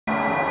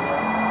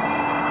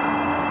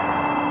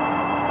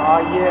Oh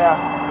yeah.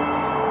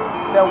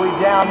 So we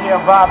down here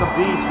by the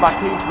beach, my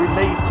teeth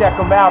released, check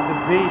them out, the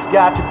beach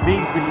got the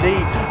beat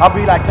released. I'll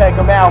be like, take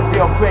them out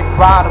real quick,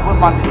 riding with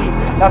my teeth.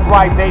 That's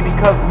right, baby,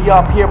 cause we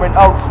up here in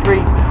Oak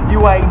Street. You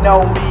ain't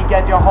know me,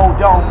 get your whole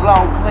dome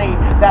blown clean.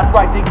 That's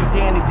right, Diggy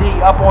Danny D,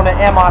 up on the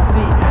MIC,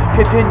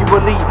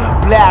 continually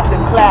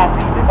blasting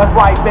classy. That's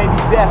right, baby,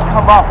 best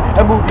come up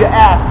and move your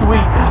ass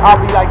sweet. I'll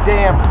be like,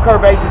 damn,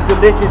 curvace is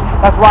delicious.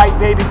 That's right,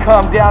 baby,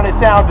 come down and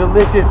sound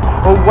delicious.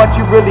 Or what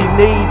you really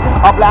need,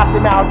 I'll blast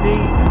them out these.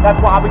 That's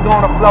why we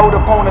gonna float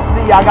upon the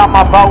sea. I got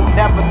my boat,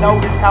 never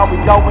notice how we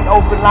going,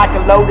 open like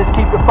a lotus.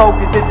 Keep it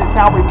focused, this is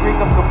how we bring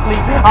them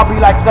complete. I'll be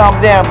like some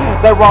them,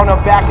 they're on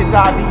them back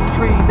inside these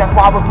trees. That's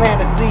why we're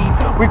planting seeds.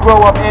 We grow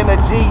up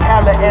energy,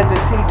 hella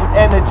entities with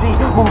energy,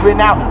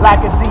 moving out like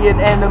I see an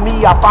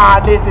enemy. I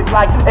find this, it's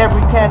like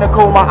every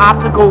tentacle, my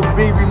obstacles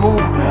be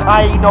removed.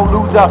 I ain't no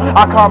loser,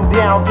 I come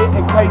down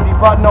getting crazy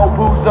but no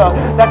boozer.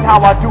 That's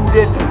how I do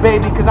this,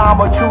 baby, cause I'm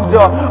a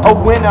chooser. A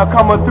winner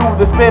coming through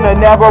the spinner,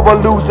 never a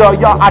loser.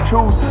 Y'all, I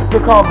choose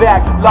to come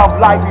back, love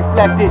light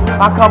reflected.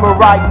 I'm coming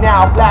right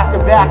now,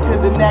 blasting back to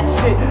the next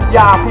shit.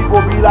 Y'all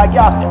people be like,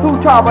 y'all, who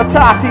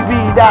Tamatasi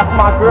TV? That's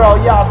my girl,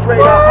 y'all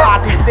straight up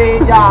hockey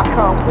scene. Y'all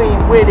come clean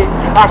with it.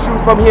 I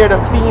shoot from here to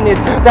Phoenix.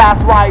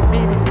 That's right,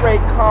 BB straight,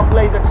 come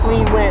blaze a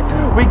clean win.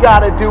 We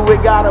gotta do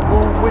it, gotta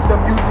move with the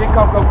music.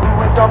 Come go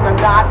with something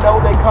not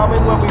know they coming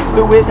when we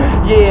flew it.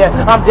 Yeah,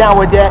 I'm down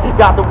with that.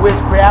 Got the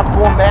witchcraft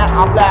format.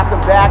 I'm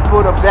blasting back,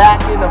 put them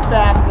back in the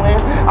fast lane.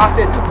 I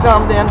said to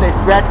some of them they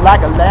stretch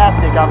like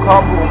elastic. I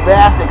come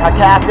bombastic. I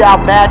cast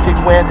out magic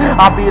when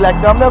I be like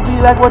some. They'll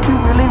be like, what you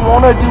really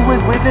wanna do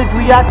is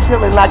wizardry. I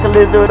chillin' like a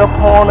lizard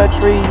upon a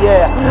tree.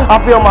 Yeah, I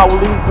feel my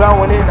leaves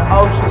blowing in the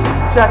ocean.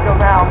 Check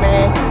them out,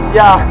 man.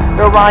 Yeah,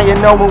 the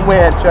Ryan know when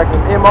win. Check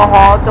them in my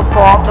heart, the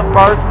fault, the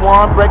first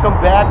one. Break them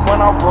back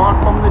when I run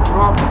from the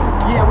drum.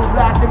 Yeah, we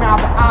blast them out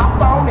the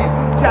iPhone it.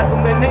 Check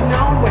them and they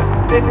know it.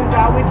 This is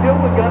how we do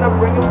it. Gonna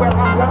bring it where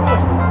I'm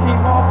going.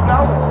 Keep on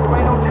flowing. There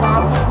ain't no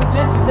time for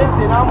position.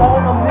 Listen, I'm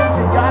on a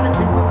mission. Gotta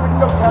do it with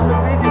no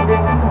television.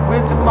 This is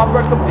wisdom. I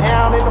break them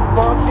down in the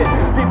function.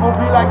 People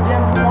be like,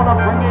 damn, you wanna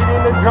bring it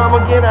in the drum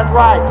again? That's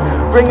right.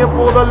 Bring it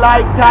for the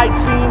light tight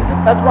scene.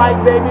 That's right,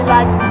 baby.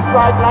 Like we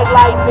strike like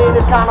lightning.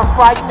 It's kinda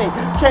frightening.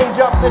 Change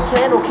up the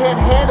channel, can't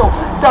handle.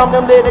 Some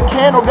them lit a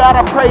candle.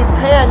 Gotta praise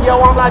pan. Yo,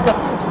 I'm like a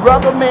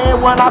brother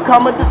man when I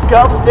come and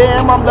discover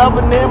them. I'm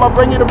loving them. I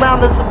bring it around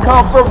the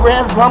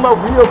circumference. I'm a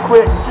real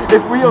quick.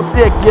 It's real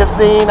sick. You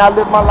seen? I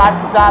live my life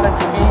without a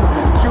dream.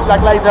 Shoot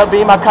like laser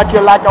beam. I cut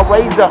you like a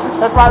razor.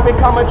 That's why I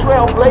become a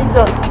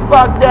trailblazer.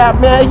 Fuck that,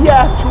 man.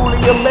 Yeah,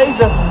 truly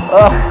amazing.